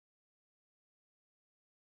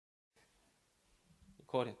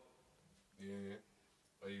Recording. Yeah.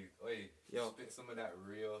 Oi, yo, spit some of that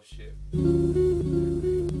real shit.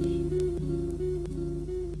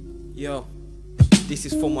 Yo, this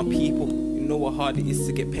is for my people. You know how hard it is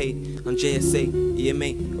to get paid on JSA,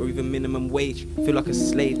 EMA, or even minimum wage. Feel like a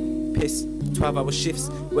slave. Piss. 12-hour shifts,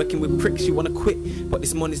 working with pricks you wanna quit, but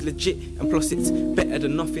this money's legit, and plus it's better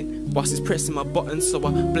than nothing. Boss is pressing my buttons, so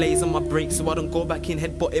I blaze on my brakes, so I don't go back in,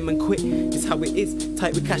 headbutt him and quit. It's how it is,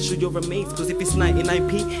 tight with cash so you're amazed, cause if it's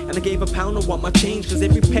 99p and I gave £1, I want my change, cause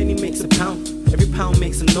every penny makes a pound, every pound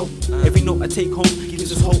makes a note, every note I take home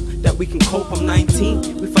gives us hope that we can cope. I'm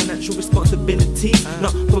 19 with financial responsibility,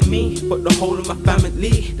 not for me, but the whole of my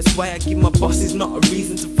family. That's why I give my bosses not a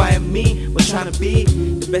reason to fire me. We're trying to be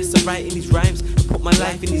the best at writing these rhymes, put my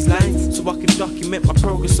life in these lines, so I can document my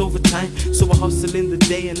progress over time. So I hustle in the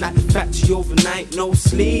day and at the factory overnight, no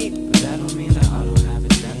sleep. But that don't mean that I don't have a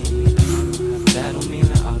dream. That don't mean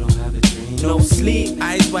that I don't have a dream. No sleep,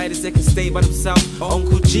 eyes wide as they can stay by themselves.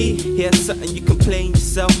 Uncle G, here's something you can play in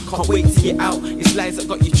yourself. Can't wait to get out, it's lies that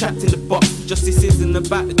got you trapped in the box. Justice isn't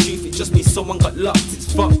about the truth, it just means someone got locked,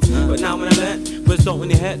 it's fucked. But now when I learn, words don't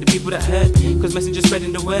really hurt the people that hurt, cause messengers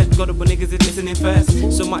spreading the word. Got up when niggas is listening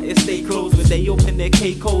first, so my ears stay closed when they open their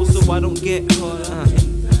Ky'Os, so I don't get caught up.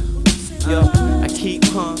 Yo, I keep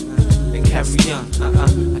calm and carry on.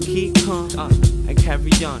 I keep calm and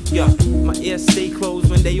carry on. Yo, my ears stay closed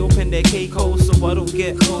when they open their Ky'Os, so I don't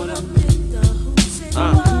get caught up.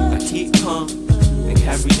 I keep calm and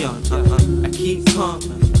carry on. I keep calm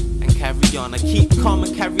and carry on. I keep calm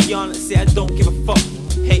and carry on. Let's say I don't give a fuck.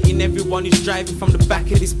 Hating everyone who's driving from the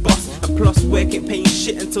back of this bus, and plus work ain't paying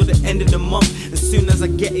shit until the end of the month. As soon as I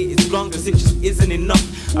get it, it's gone, cause it just isn't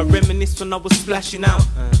enough. I reminisce when I was splashing out.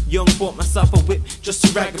 Young, bought myself a whip just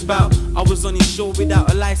to rag about. I was on his show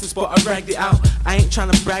without a license, but I ragged it out. I ain't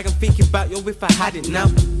trying to brag, I'm thinking about yo if I had it now.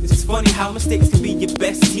 It's funny how mistakes can be your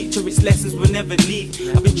best teacher, its lessons will never leave.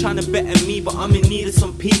 I've been trying to better me, but I'm in need of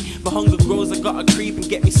some pee. But hunger grows, I gotta creep and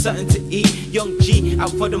get me something to eat. Young G,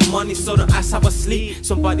 out for the money, so don't ask how I sleep.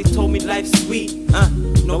 Somebody told me life's sweet,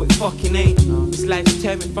 no it fucking ain't. This life's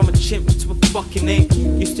tearing from a chimp to a fucking ape.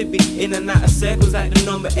 Used to be in and out of circles like the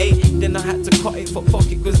number 8. Then I had to cut it for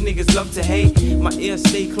fuck it, cause niggas love to hate. My ears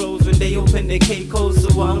stay closed when they open their Ky'Os,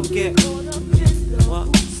 so I don't get what?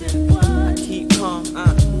 I keep calm,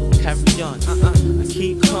 carry on, I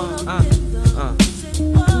keep calm,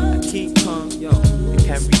 I keep calm, yo, and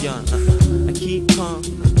carry on, I keep calm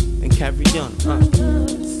and carry on,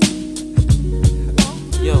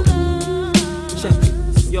 yo, check it,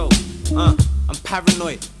 yo, I'm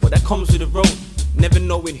paranoid, but that comes with the road. Never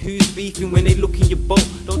knowing who's beefing when they look in your boat.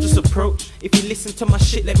 Don't just approach. If you listen to my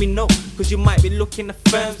shit, let me know, cause you might be looking at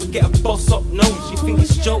firms to get a boss up nose. You think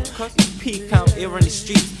it's joke? It's peak out here on the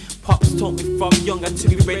streets. Pops taught me from young to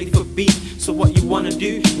be ready for beef. So what you wanna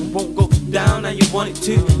do, it won't go down how you want it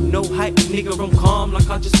to. No hype, nigga, I'm calm like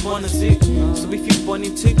I just wanna do. So if you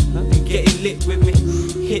wanting to, then get it lit with me.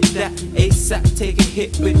 Hit that ASAP, take a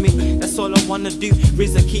hit with me. That's all I wanna do,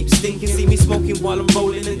 RZA keep stinking. See me smoking while I'm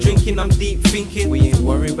rolling and drinking, I'm deep thinking. We ain't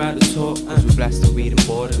worried about the talk, cause we blast the weed and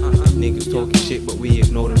border. Niggas talking shit, but we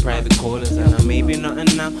ignore them private callers. And I may be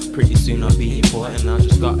nothing now, pretty soon I'll be important. I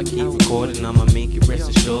just gotta keep recording, I'ma make it rest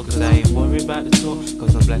assured. Cause I ain't worried about the talk,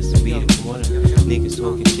 cause I'm blasting weed and border. Niggas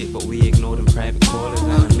talking shit, but we ignore them private callers.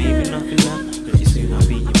 And I may be nothing now, pretty soon I'll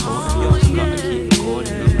be important. Yo, just gotta keep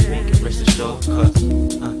recording, I'ma make it rest assured. Cause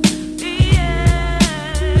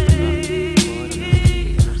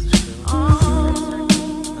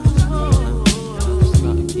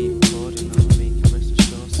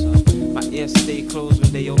stay closed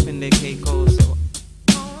when they open their Ky'Os, so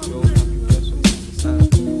yo,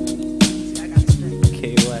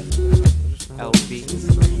 Ky'O, LB.